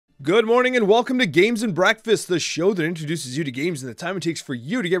Good morning and welcome to Games and Breakfast, the show that introduces you to games and the time it takes for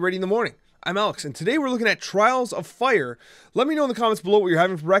you to get ready in the morning. I'm Alex, and today we're looking at Trials of Fire. Let me know in the comments below what you're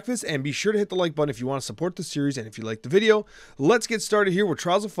having for breakfast, and be sure to hit the like button if you want to support the series and if you like the video. Let's get started here with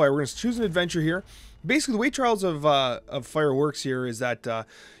Trials of Fire. We're going to choose an adventure here. Basically, the way Trials of Fire works here is that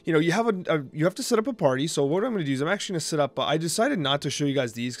you have to set up a party. So what I'm going to do is I'm actually going to set up. I decided not to show you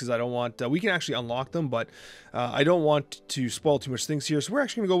guys these because I don't want. We can actually unlock them, but I don't want to spoil too much things here. So we're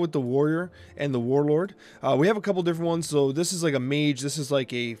actually going to go with the warrior and the warlord. We have a couple different ones. So this is like a mage. This is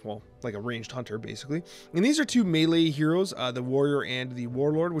like a ranged hunter basically. And these are two melee heroes, the warrior and the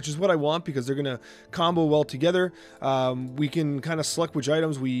warlord, which is what I want because they're going to combo well together. We can kind of select which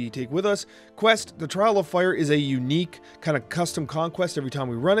items we take with us. Quest: the Trial of Fire is a unique kind of custom conquest every time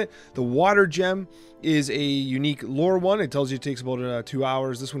we run it. The water gem is a unique lore one. It tells you it takes about 2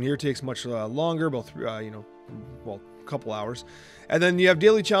 hours. This one here takes much longer, about a couple hours. And then you have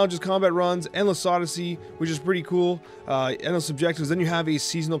daily challenges, combat runs, endless odyssey, which is pretty cool. Endless objectives. Then you have a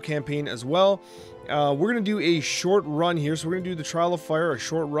seasonal campaign as well. We're going to do a short run here. So we're going to do the Trial of Fire, a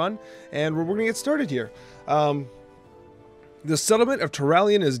short run, and we're going to get started here. The settlement of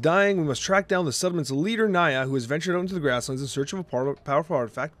Terralion is dying. We must track down the settlement's leader, Naya, who has ventured out into the grasslands in search of a powerful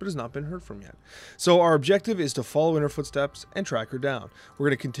artifact, but has not been heard from yet. So our objective is to follow in her footsteps and track her down. We're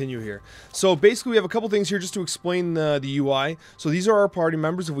going to continue here. So basically, we have a couple things here just to explain the UI. So these are our party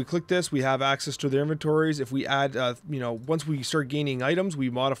members. If we click this, we have access to their inventories. If we add, once we start gaining items,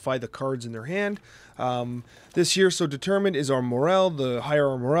 we modify the cards in their hand. This here, so determined, is our morale. The higher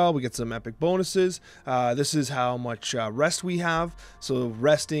our morale, we get some epic bonuses. This is how much rest we have. So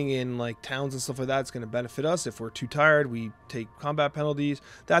resting in like towns and stuff like that is going to benefit us. If we're too tired, we take combat penalties.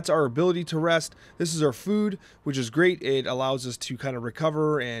 That's our ability to rest. This is our food, which is great. It allows us to kind of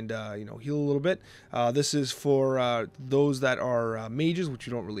recover and heal a little bit. This is for those that are mages, which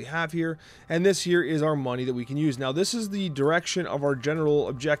we don't really have here. And this here is our money that we can use. Now this is the direction of our general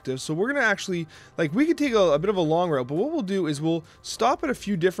objective. So we're going to actually, we could take a bit of a long route, but what we'll do is we'll stop at a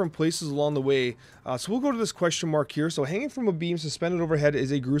few different places along the way. So we'll go to this question mark here. So hanging from a beam suspended overhead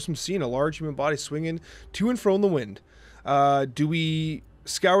is a gruesome scene, a large human body swinging to and fro in the wind. Do we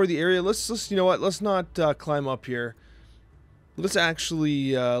scour the area? Let's you know what? Let's not climb up here. Let's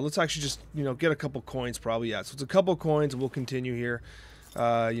actually just get a couple coins probably. Yeah, so it's a couple coins, and we'll continue here.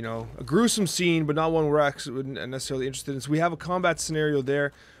 A gruesome scene, but not one we're actually necessarily interested in. So we have a combat scenario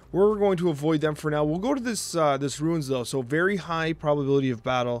there. We're going to avoid them for now. We'll go to this ruins though. So very high probability of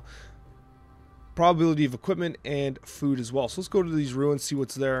battle, probability of equipment, and food as well. So let's go to these ruins, see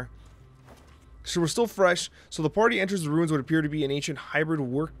what's there. So we're still fresh. So the party enters the ruins what appear to be an ancient hybrid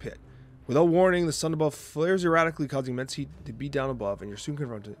work pit. Without warning, the sun above flares erratically, causing immense heat to beat down above, and you're soon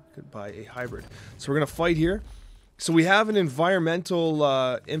confronted by a hybrid. So we're gonna fight here. So we have an environmental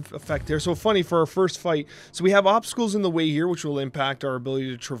effect there. So funny for our first fight. So we have obstacles in the way here, which will impact our ability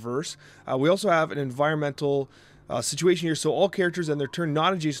to traverse. We also have an environmental situation here. So all characters and their turn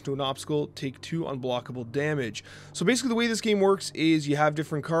not adjacent to an obstacle take 2 unblockable damage. So basically the way this game works is you have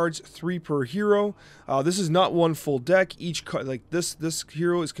different cards, 3 per hero. This is not one full deck. Each card, like this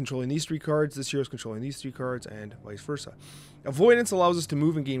hero is controlling these 3 cards, this hero is controlling these 3 cards, and vice versa. Avoidance allows us to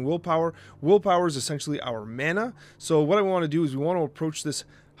move and gain willpower. Willpower is essentially our mana. So what I want to do is we want to approach this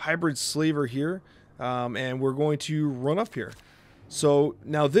hybrid slaver here, and we're going to run up here. So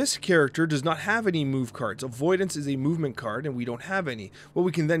now this character does not have any move cards. Avoidance is a movement card, and we don't have any. What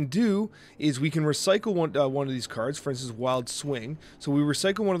we can then do is we can recycle one of these cards, for instance, Wild Swing. So we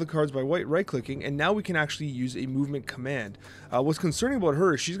recycle one of the cards by right-clicking, and now we can actually use a movement command. What's concerning about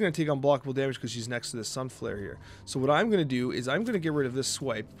her is she's going to take unblockable damage because she's next to the sun flare here. So what I'm going to do is I'm going to get rid of this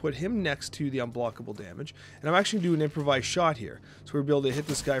swipe, put him next to the unblockable damage, and I'm actually going to do an improvised shot here. So we're going to be able to hit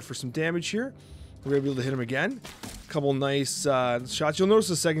this guy for some damage here. We're going to be able to hit him again. A couple nice shots. You'll notice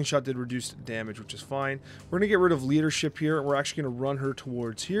the second shot did reduced damage, which is fine. We're going to get rid of leadership here, and we're actually going to run her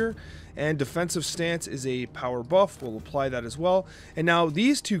towards here. And defensive stance is a power buff. We'll apply that as well. And now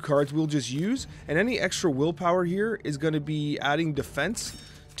these 2 cards we'll just use, and any extra willpower here is going to be adding defense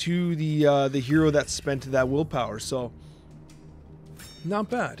to the hero that spent that willpower. So, not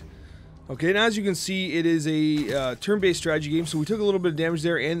bad. Okay, now as you can see, it is a turn-based strategy game, so we took a little bit of damage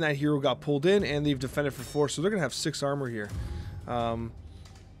there, and that hero got pulled in, and they've defended for 4, so they're going to have 6 armor here.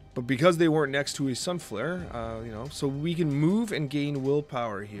 But because they weren't next to a sunflare, so we can move and gain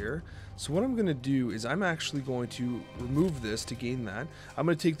willpower here. So what I'm going to do is I'm actually going to remove this to gain that. I'm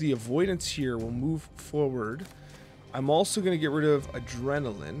going to take the avoidance here, we'll move forward. I'm also going to get rid of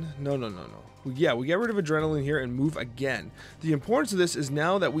adrenaline. No. Yeah, we get rid of adrenaline here and move again. The importance of this is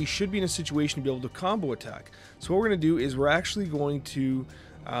now that we should be in a situation to be able to combo attack. So what we're going to do is we're actually going to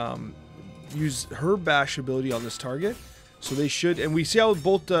use her bash ability on this target. So they should, and we see how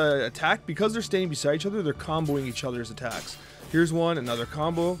both attack, because they're standing beside each other, they're comboing each other's attacks. Here's one, another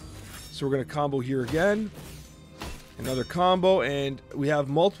combo. So we're going to combo here again. Another combo, and we have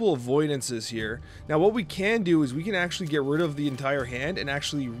multiple avoidances here. Now what we can do is we can actually get rid of the entire hand and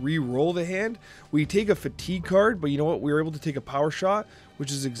actually re-roll the hand. We take a fatigue card, but you know what? We were able to take a power shot,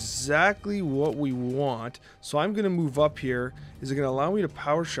 which is exactly what we want. So I'm going to move up here. Is it going to allow me to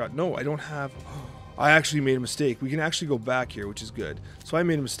power shot? No, I don't have... I actually made a mistake. We can actually go back here, which is good. So I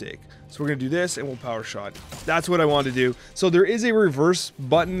made a mistake. So we're going to do this, and we'll power shot. That's what I want to do. So there is a reverse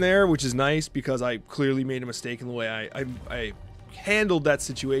button there, which is nice because I clearly made a mistake in the way I handled that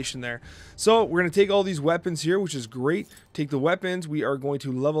situation there. So we're going to take all these weapons here, which is great. Take the weapons. We are going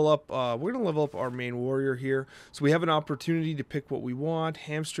to level up. We're going to level up our main warrior here. So we have an opportunity to pick what we want.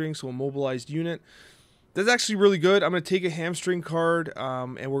 Hamstring, so a mobilized unit. That's actually really good. I'm going to take a hamstring card,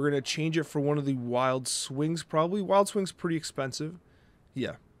 and we're going to change it for one of the wild swings, probably. Wild swing's pretty expensive.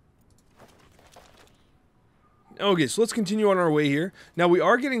 Yeah. Okay, so let's continue on our way here. Now, we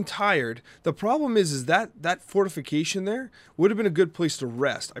are getting tired. The problem is that fortification there would have been a good place to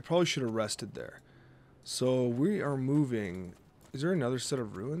rest. I probably should have rested there. So we are moving. Is there another set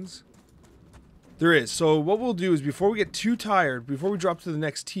of ruins? There is. So what we'll do is, before we get too tired, before we drop to the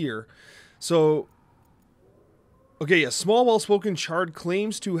next tier, so... Okay, a small, well-spoken chard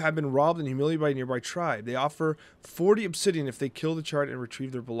claims to have been robbed and humiliated by a nearby tribe. They offer 40 obsidian if they kill the chard and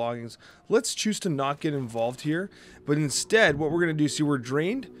retrieve their belongings. Let's choose to not get involved here, but instead, what we're going to do, see, we're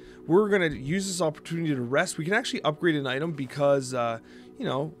drained. We're going to use this opportunity to rest. We can actually upgrade an item because, you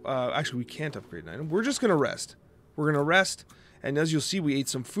know, actually, we can't upgrade an item. We're just going to rest. We're going to rest, and as you'll see, we ate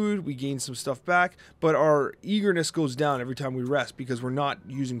some food, we gained some stuff back, but our eagerness goes down every time we rest because we're not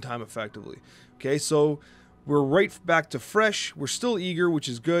using time effectively. Okay, so... we're right back to fresh. We're still eager, which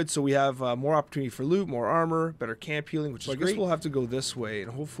is good. So we have more opportunity for loot, more armor, better camp healing, which is great. I guess we'll have to go this way,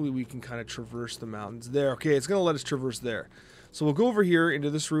 and hopefully we can kind of traverse the mountains there. Okay, it's going to let us traverse there. So we'll go over here into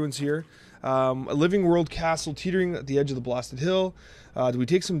this ruins here. A living world castle teetering at the edge of the blasted hill. Do we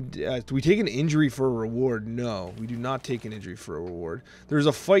take an injury for a reward? No, we do not take an injury for a reward. There's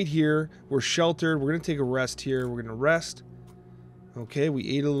a fight here. We're sheltered. We're going to take a rest here. We're going to rest. Okay,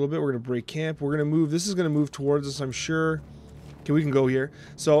 we ate a little bit. We're going to break camp. We're going to move. This is going to move towards us, I'm sure. Okay, we can go here.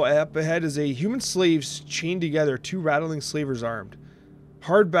 So up ahead is a human slaves chained together, 2 rattling slavers armed.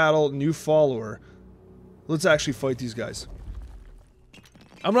 Hard battle, new follower. Let's actually fight these guys.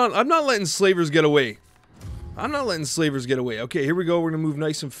 I'm not letting slavers get away. I'm not letting slavers get away. Okay, here we go. We're going to move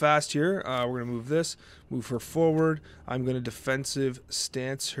nice and fast here. We're going to move this. Move her forward. I'm going to defensive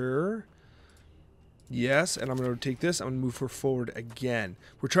stance her. Yes, and I'm going to take this. I'm going to move her forward again.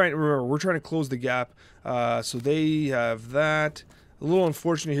 We're trying to, remember, we're trying to close the gap. So they have that. A little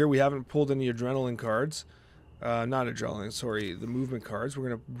unfortunate here, we haven't pulled any adrenaline cards. Not adrenaline, sorry, the movement cards. We're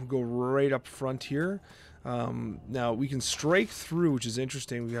going to go right up front here. Now, we can strike through, which is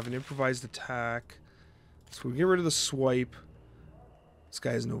interesting. We have an improvised attack. So we get rid of the swipe. This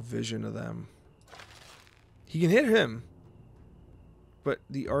guy has no vision of them. He can hit him. But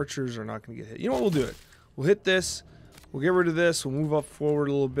the archers are not going to get hit. You know what? We'll do it. We'll hit this. We'll get rid of this. We'll move up forward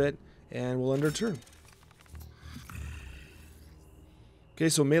a little bit. And we'll end our turn. Okay,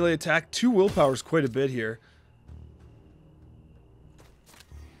 so melee attack. 2 willpower is quite a bit here.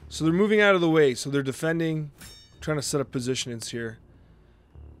 So they're moving out of the way. So they're defending. Trying to set up positionings here.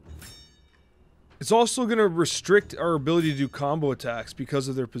 It's also going to restrict our ability to do combo attacks because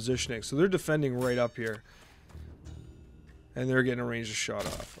of their positioning. So they're defending right up here. And they're getting a ranged shot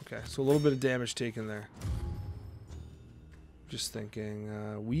off. Okay, so a little bit of damage taken there. Just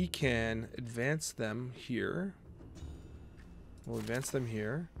thinking, we can advance them here. We'll advance them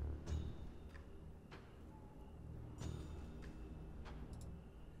here.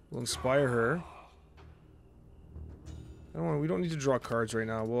 We'll inspire her. We don't need to draw cards right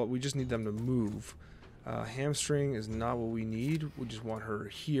now. Well, we just need them to move. Hamstring is not what we need. We just want her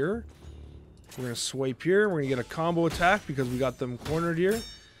here. We're going to swipe here. We're going to get a combo attack because we got them cornered here.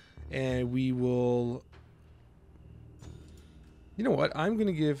 And we will... You know what? I'm going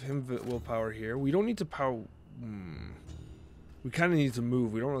to give him willpower here. We don't need to power... We kind of need to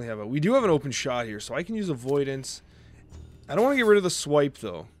move. We don't really have a... We do have an open shot here, so I can use avoidance. I don't want to get rid of the swipe,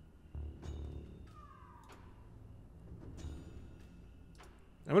 though.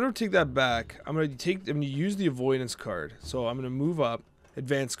 I'm going to take that back. I'm going to use the avoidance card. So I'm going to move up.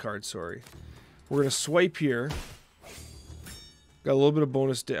 Advanced card, sorry. We're going to swipe here. Got a little bit of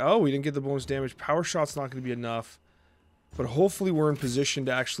bonus. Oh, we didn't get the bonus damage. Power shot's not going to be enough. But hopefully we're in position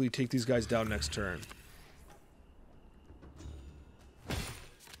to actually take these guys down next turn.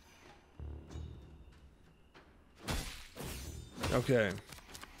 Okay.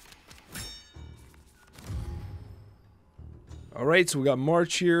 Alright, so we got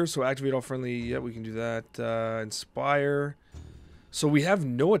March here. So activate all friendly. Yeah, we can do that. Inspire. So we have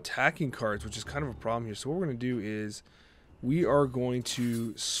no attacking cards, which is kind of a problem here. So what we're going to do is we are going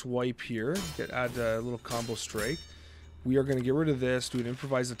to swipe here. Add a little combo strike. We are going to get rid of this. Do an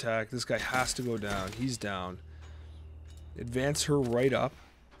improvised attack. This guy has to go down. He's down. Advance her right up.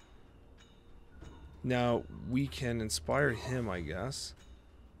 Now we can inspire him, I guess.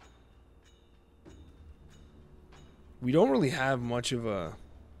 We don't really have much of a...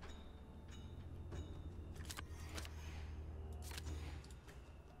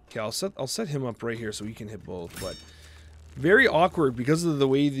 Okay, I'll set him up right here so he can hit both, but very awkward because of the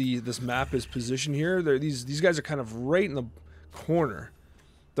way this map is positioned here. These guys are kind of right in the corner.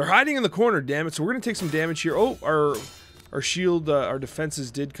 They're hiding in the corner, damn it. So we're gonna take some damage here. Oh, our shield, our defenses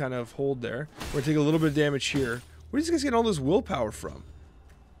did kind of hold there. We're gonna take a little bit of damage here. Where are these guys getting all this willpower from?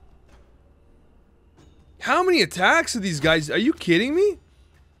 How many attacks are these guys? Are you kidding me?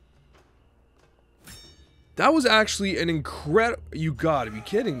 That was actually an incredible... You gotta be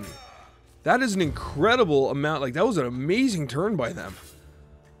kidding me. That is an incredible amount. Like, that was an amazing turn by them.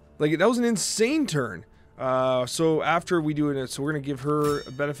 Like, that was an insane turn. So after we do it, so we're going to give her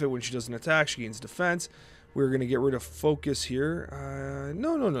a benefit when she does an attack. She gains defense. We're going to get rid of focus here.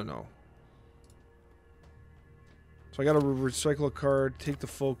 No. So I got to recycle a card, take the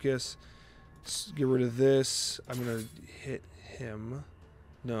focus, get rid of this. I'm going to hit him.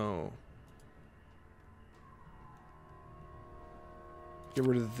 No. Get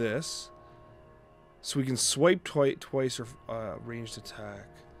rid of this. So we can swipe twice or ranged attack.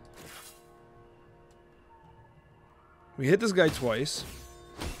 We hit this guy twice.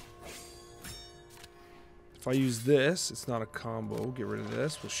 If I use this, it's not a combo. Get rid of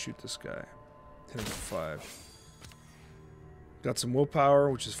this. We'll shoot this guy. Hit him for 5. Got some willpower,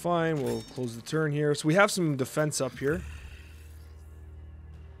 which is fine. We'll close the turn here. So we have some defense up here.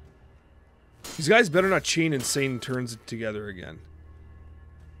 These guys better not chain insane turns together again.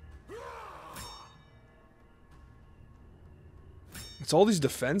 It's all these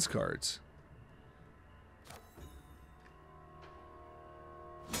defense cards.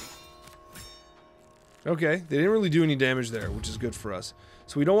 Okay, they didn't really do any damage there, which is good for us.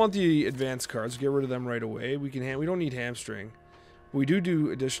 So we don't want the advanced cards. Get rid of them right away. We don't need hamstring. We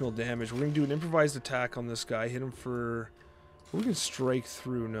do additional damage. We're going to do an improvised attack on this guy. Hit him for... We can strike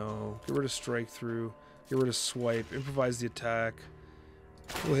through. No. Get rid of strike through. Get rid of swipe. Improvise the attack.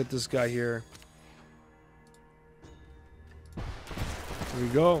 We'll hit this guy here. There we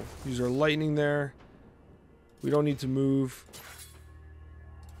go. Use our lightning there. We don't need to move.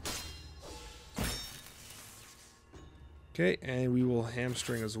 Okay, and we will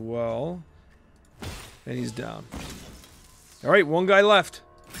hamstring as well. And he's down. Alright, one guy left.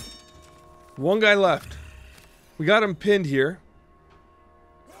 One guy left. We got him pinned here.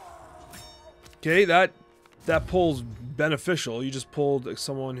 Okay, that pull's beneficial. You just pulled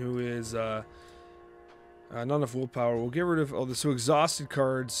someone who is... not enough willpower. We'll get rid of... Oh, so exhausted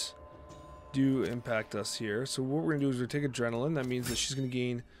cards do impact us here. So what we're going to do is we're going to take adrenaline. That means that she's going to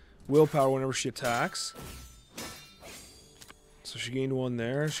gain willpower whenever she attacks. So she gained 1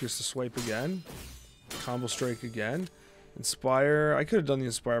 there. She gets to swipe again. Combo strike again. Inspire. I could have done the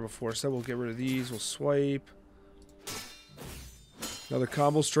inspire before, so we'll get rid of these. We'll swipe. Another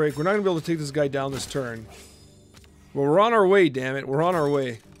combo strike. We're not going to be able to take this guy down this turn. Well, we're on our way, damn it. We're on our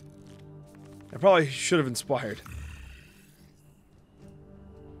way. I probably should have inspired.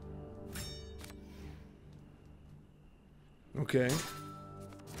 Okay.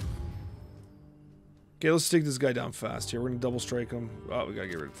 Okay, let's take this guy down fast here. We're going to double strike him. Oh, we got to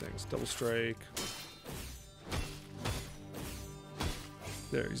get rid of things. Double strike.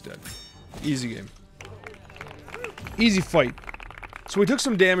 There, he's dead. Easy game. Easy fight. So we took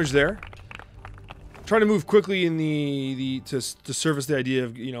some damage there. Trying to move quickly in to service the idea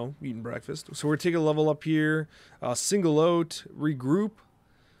of, you know, eating breakfast. So we're taking a level up here. Single out, regroup,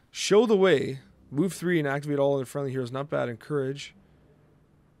 show the way, move 3 and activate all other friendly heroes. Not bad. Encourage.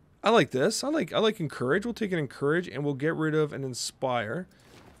 I like this. I like encourage. We'll take an encourage and we'll get rid of an inspire.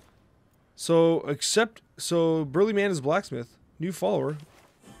 So Burly Man is blacksmith, new follower.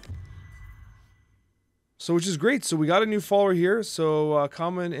 So which is great. So we got a new follower here. So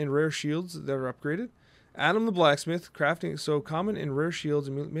common and rare shields that are upgraded. Adam the blacksmith crafting. So common and rare shields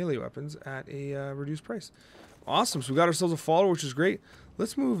and melee weapons at a reduced price. Awesome. So we got ourselves a follower, which is great.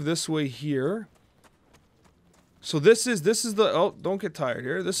 Let's move this way here. So this is the, oh, don't get tired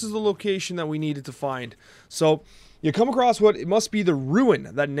here. This is the location that we needed to find. So You come across what it must be the ruin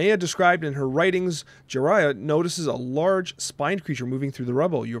that Nea described in her writings. Jiraiya notices a large spined creature moving through the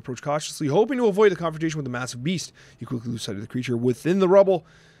rubble. You approach cautiously, hoping to avoid the confrontation with the massive beast. You quickly lose sight of the creature within the rubble,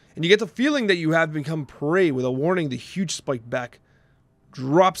 and you get the feeling that you have become prey. With a warning, the huge spiked back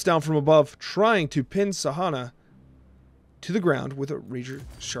drops down from above, trying to pin Sahana to the ground with a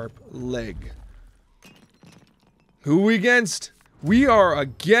razor-sharp leg. Who are we against? We are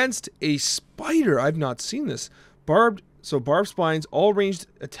against a spider. I've not seen this. Barbed spines, all ranged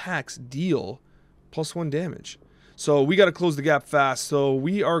attacks deal +1 damage. So we got to close the gap fast. So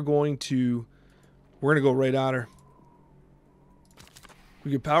we're going to go right at her.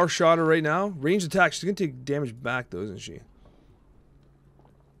 We can power shot her right now. Ranged attack. She's going to take damage back though, isn't she?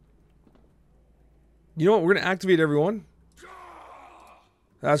 You know what? We're going to activate everyone.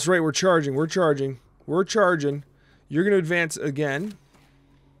 That's right. We're charging. We're charging. We're charging. You're going to advance again.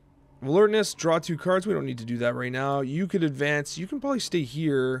 Alertness, draw 2 cards. We don't need to do that right now. You could advance. You can probably stay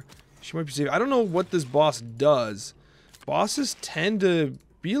here. She might be safe. I don't know what this boss does. Bosses tend to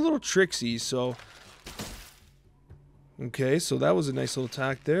be a little tricksy, so... Okay, so that was a nice little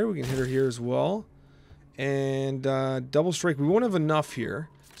attack there. We can hit her here as well. And double strike. We won't have enough here.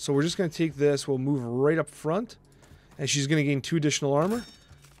 So we're just going to take this. We'll move right up front. And she's going to gain 2 additional armor.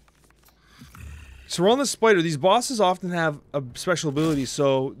 So we're on the spider. These bosses often have a special ability,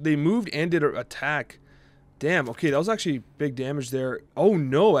 so they moved and did an attack. Damn, okay, that was actually big damage there. Oh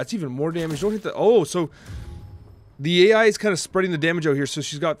no, that's even more damage. Don't hit the... Oh, so the AI is kind of spreading the damage out here, so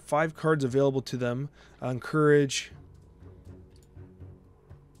she's got 5 cards available to them. Encourage.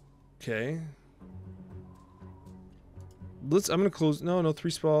 Okay. I'm going to close... No,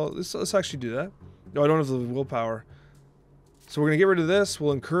 3 spell. Let's actually do that. No, I don't have the willpower. So we're going to get rid of this.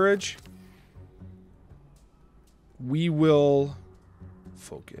 We'll encourage. We will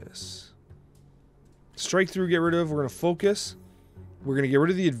focus. Strike through, get rid of. We're going to focus. We're going to get rid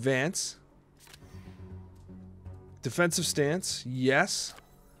of the advance. Defensive stance, yes.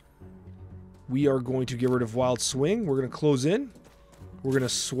 We are going to get rid of wild swing. We're going to close in. We're going to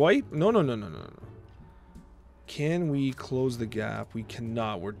swipe. No. Can we close the gap? We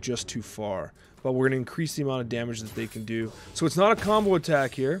cannot. We're just too far. But we're going to increase the amount of damage that they can do. So it's not a combo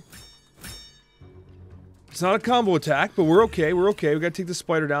attack here. It's not a combo attack, but we're okay. We're okay. We got to take the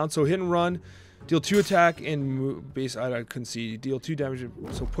spider down. So hit and run. Deal 2 attack and move. Base. I couldn't see. Deal 2 damage.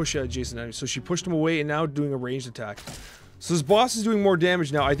 So push at adjacent enemy. So she pushed him away and now doing a ranged attack. So this boss is doing more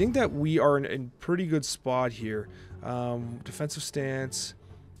damage now. I think that we are in a pretty good spot here. Defensive stance.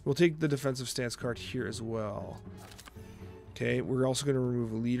 We'll take the defensive stance card here as well. Okay. We're also going to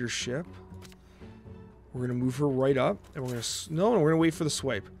remove leadership. We're going to move her right up. And we're going to... No, we're going to wait for the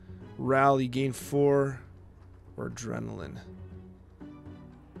swipe. Rally. Gain 4. Or adrenaline.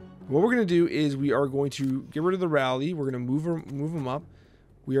 What we're going to do is we are going to get rid of the rally. We're going to move them up.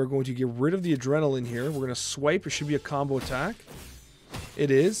 We are going to get rid of the adrenaline here. We're going to swipe. It should be a combo attack. It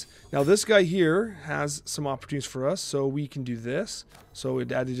is. Now this guy here has some opportunities for us, so we can do this. So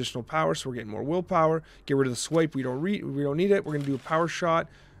it adds additional power, so we're getting more willpower. Get rid of the swipe. We don't need it. We're going to do a power shot,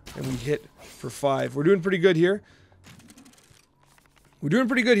 and we hit for 5. We're doing pretty good here. We're doing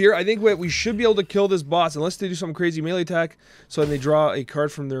pretty good here. I think we should be able to kill this boss unless they do some crazy melee attack. So then they draw a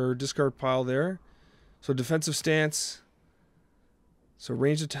card from their discard pile there. So defensive stance. So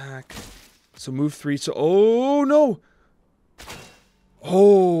ranged attack. So move 3. So, oh no!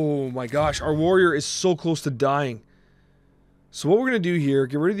 Oh my gosh, our warrior is so close to dying. So what we're going to do here,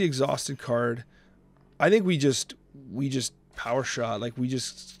 get rid of the exhausted card. I think we just power shot. Like we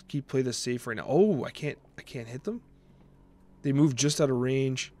just keep play this safe right now. Oh, I can't hit them. They move just out of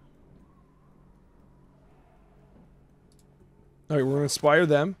range. Alright, we're going to inspire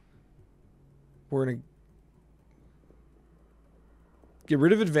them. We're going to get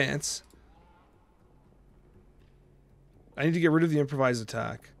rid of advance. I need to get rid of the improvised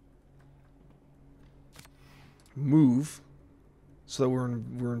attack. Move. So that we're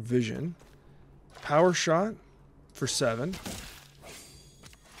in vision. Power shot for 7.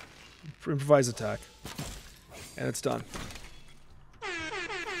 Improvised attack. And it's done.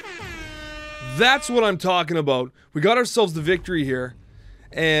 That's what I'm talking about. We got ourselves the victory here.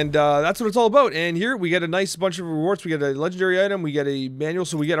 And that's what it's all about. And here we get a nice bunch of rewards. We get a legendary item. We get a manual.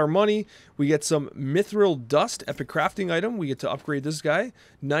 So we get our money. We get some mithril dust, epic crafting item. We get to upgrade this guy.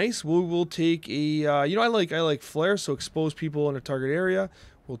 Nice. We'll take a, you know, I like flare. So expose people in a target area.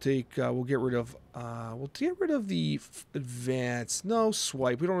 We'll take, we'll get rid of the advance. No,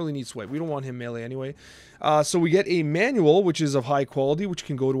 swipe. We don't really need swipe. We don't want him melee anyway. So we get a manual, which is of high quality, which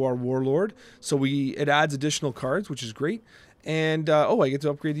can go to our warlord. So it adds additional cards, which is great. And, oh, I get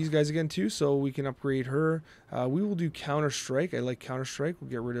to upgrade these guys again, too, so we can upgrade her. We will do Counter-Strike. I like Counter-Strike. We'll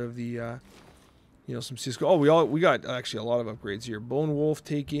get rid of the, you know, some Cisco. Oh, we got actually a lot of upgrades here. Bone Wolf,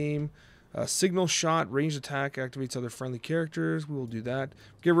 Take Aim, Signal Shot, Ranged Attack, activates other friendly characters. We will do that.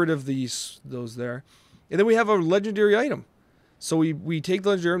 Get rid of those there. And then we have a legendary item. So we take the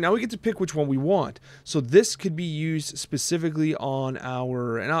legendary. Now we get to pick which one we want. So this could be used specifically on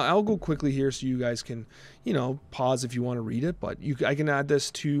our, and I'll go quickly here so you guys can, you know, pause if you want to read it. But I can add this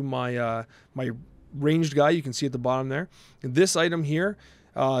to my my ranged guy. You can see at the bottom there. And this item here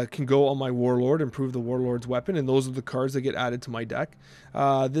can go on my Warlord, improve the Warlord's weapon, and those are the cards that get added to my deck.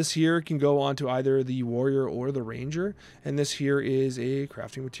 This here can go onto either the Warrior or the Ranger, and this here is a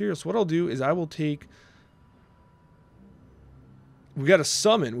crafting material. So what I'll do is I will take. We got a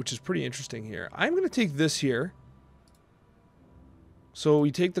summon, which is pretty interesting here. I'm going to take this here. So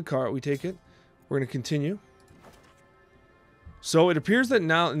we take the card, we take it. We're going to continue. So it appears that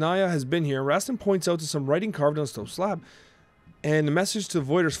now Naya has been here. Rastin points out to some writing carved on a stone slab, and the message to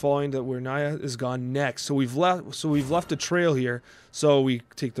Voiders following that where Naya is gone next. So we've left a trail here. So we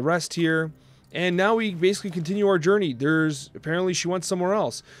take the rest here. And now we basically continue our journey. Apparently she went somewhere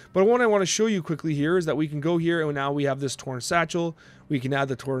else. But what I want to show you quickly here is that we can go here, and now we have this torn satchel. We can add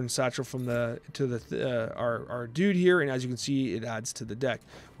the torn satchel from our dude here, and as you can see, it adds to the deck.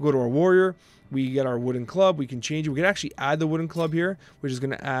 We'll go to our warrior. We get our wooden club. We can change it. We can actually add the wooden club here, which is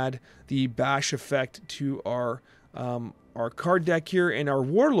going to add the bash effect to our card deck here. And our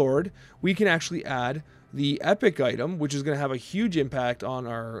warlord, we can actually add the epic item, which is going to have a huge impact on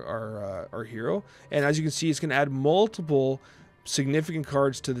our hero. And as you can see, it's going to add multiple significant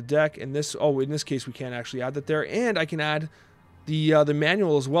cards to the deck. And this, in this case, we can't actually add that there. And I can add the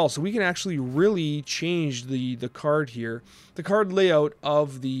manual as well, so we can actually really change the card here, the card layout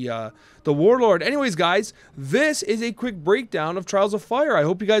of the warlord. Anyways, guys, this is a quick breakdown of Trials of Fire. I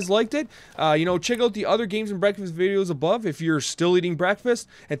hope you guys liked it. You know, check out the other games and breakfast videos above if you're still eating breakfast.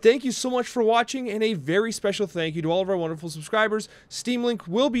 And thank you so much for watching, and a very special thank you to all of our wonderful subscribers. Steam link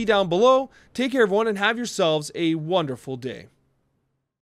will be down below. Take care, everyone, and have yourselves a wonderful day.